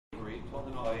he told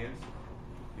an audience,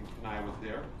 and I was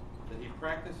there, that he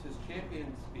practiced his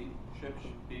championship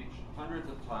speech hundreds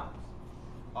of times,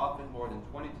 often more than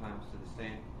 20 times to the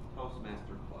same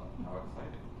Toastmaster club. How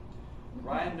exciting.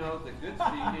 Ryan knows that good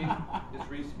speaking is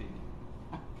re-speaking.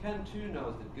 Ken too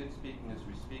knows that good speaking is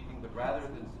re-speaking, but rather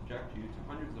than subject you to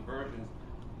hundreds of versions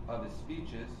of his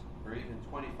speeches, or even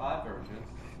 25 versions,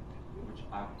 which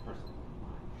I personally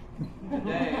wouldn't mind,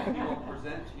 today he will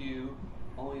present to you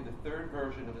only the third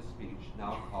version of his speech,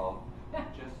 now called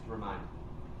Just Remind Me.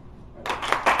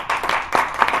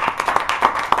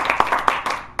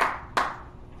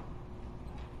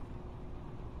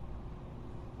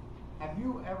 Have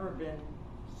you ever been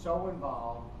so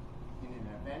involved in an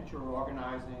event you're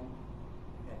organizing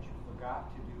that you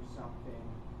forgot to do something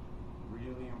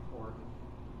really important?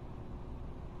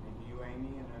 Maybe you,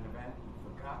 Amy, in an event, you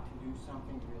forgot to do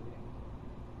something really important.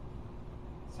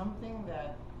 Something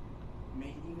that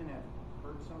may even have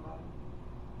hurt somebody?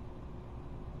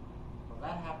 Well,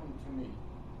 that happened to me.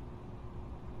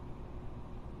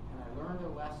 And I learned a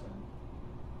lesson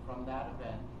from that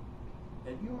event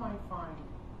that you might find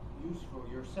useful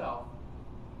yourself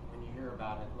when you hear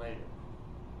about it later.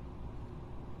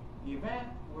 The event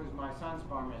was my son's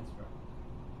bar mitzvah.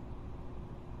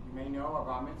 You may know a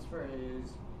bar mitzvah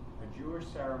is a Jewish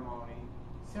ceremony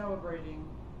celebrating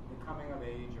the coming of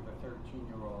age of a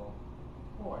 13-year-old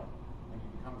boy when he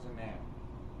becomes a man.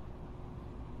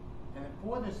 And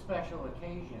for this special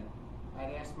occasion,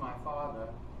 I'd asked my father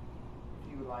if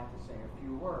he would like to say a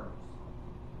few words.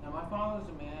 Now, my father's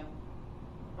a man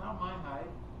about my height,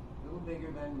 a little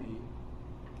bigger than me,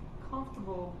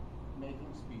 comfortable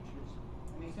making speeches.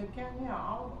 And he said, Ken, yeah,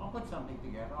 I'll put something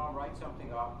together. I'll write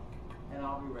something up, and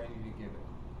I'll be ready to give it.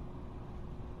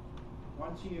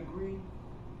 Once he agreed,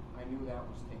 I knew that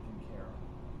was taken care of.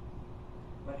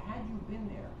 But had you been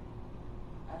there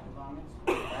at the bar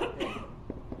mitzvah that day,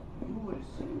 you would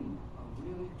have seen a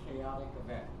really chaotic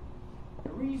event.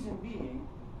 The reason being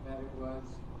that it was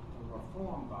a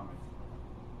reform bar mitzvah.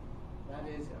 That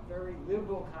is a very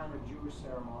liberal kind of Jewish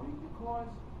ceremony because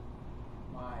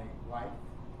my wife,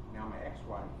 now my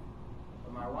ex-wife,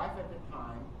 but my wife at the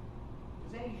time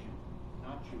was Asian,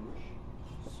 not Jewish,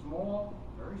 small,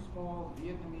 very small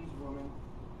Vietnamese woman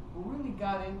who really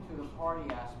got into the party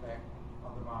aspect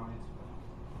of the bar mitzvah.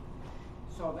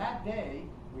 So that day,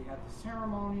 we had the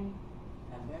ceremony,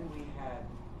 and then we had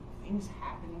things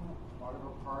happening, part of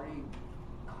a party,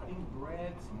 cutting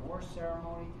bread, some more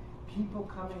ceremony, people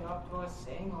coming up to us,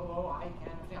 saying hello, hi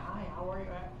Ken, hi, how are you?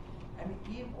 I mean,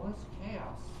 it was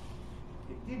chaos.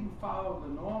 It didn't follow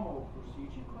the normal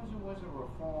procedure because it was a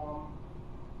reform,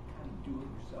 kind of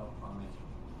do-it-yourself bar mitzvah.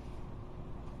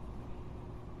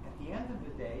 At the end of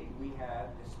the day, we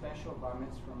had a special bar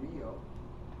mitzvah meal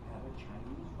at a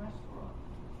Chinese restaurant.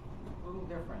 A little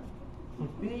different.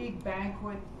 Big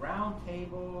banquet, round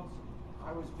tables.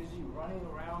 I was busy running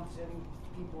around, sitting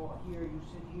people here, you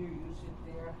sit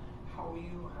there. How are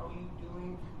you? How are you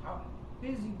doing?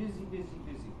 Busy.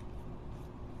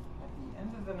 At the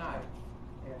end of the night,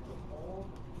 after all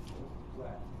the people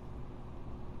left,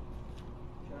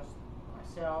 just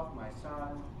myself, my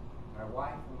son, my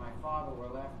wife, and my father were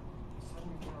left, I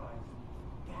suddenly realized,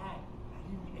 Dad, I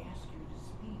didn't ask you to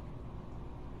speak.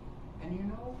 And you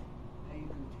know how you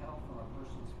can tell from a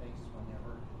person's face when they're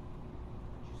hurt?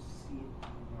 You see it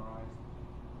in their eyes.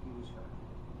 He was hurt.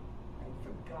 I'd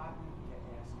forgotten to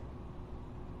ask him.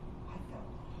 I felt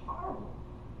horrible.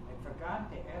 I'd forgotten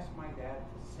to ask my dad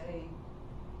to say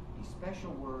these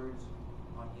special words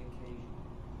on the occasion.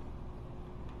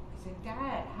 I said,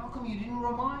 Dad, how come you didn't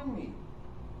remind me?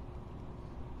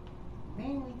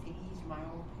 Mainly to ease my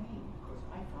own pain, because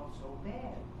I felt so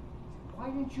bad. I said, why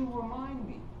didn't you remind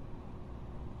me?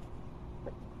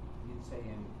 He didn't say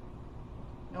anything.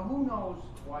 Now, who knows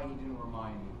why he didn't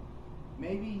remind me?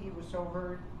 Maybe he was so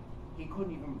hurt he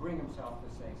couldn't even bring himself to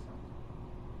say something.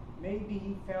 Maybe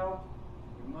he felt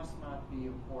it must not be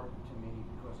important to me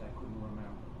because I couldn't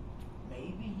remember.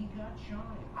 Maybe he got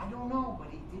shy. I don't know, but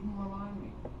he didn't remind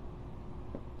me.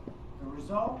 The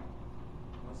result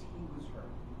was he was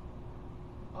hurt.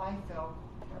 I felt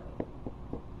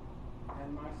terrible.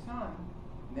 And my son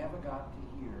never got to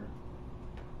hear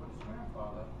what his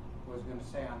grandfather was going to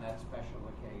say on that special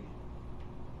occasion.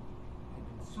 I'd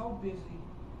been so busy,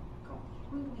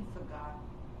 completely forgot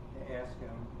to ask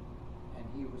him, and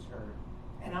he was hurt,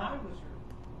 and I was hurt,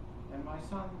 and my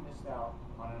son missed out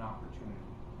on an opportunity.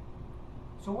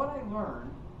 So what I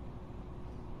learned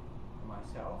for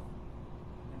myself,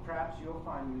 and perhaps you'll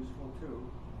find useful too,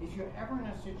 is you're ever in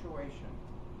a situation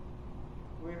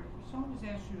where someone has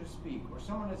asked you to speak, or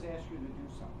someone has asked you to do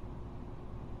something,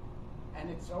 and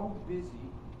it's so busy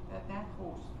that that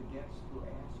host forgets to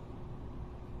ask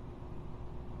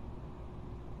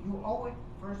you. You owe it,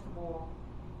 first of all,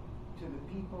 to the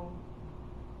people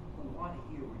who want to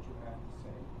hear what you have to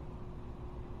say.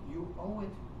 You owe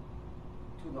it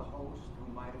to the host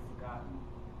who might have forgotten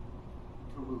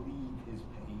to relieve his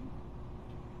pain.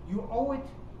 You owe it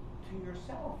to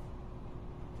yourself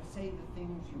to say the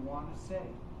things you want to say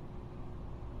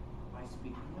by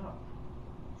speaking up.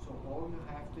 So all you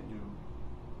have to do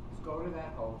is go to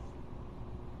that host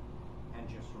and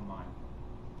just remind them.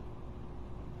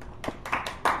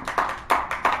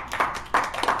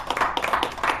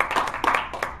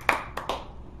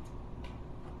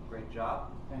 Great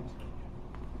job. Thanks.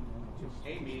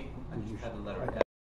 Amy, I just had a letter.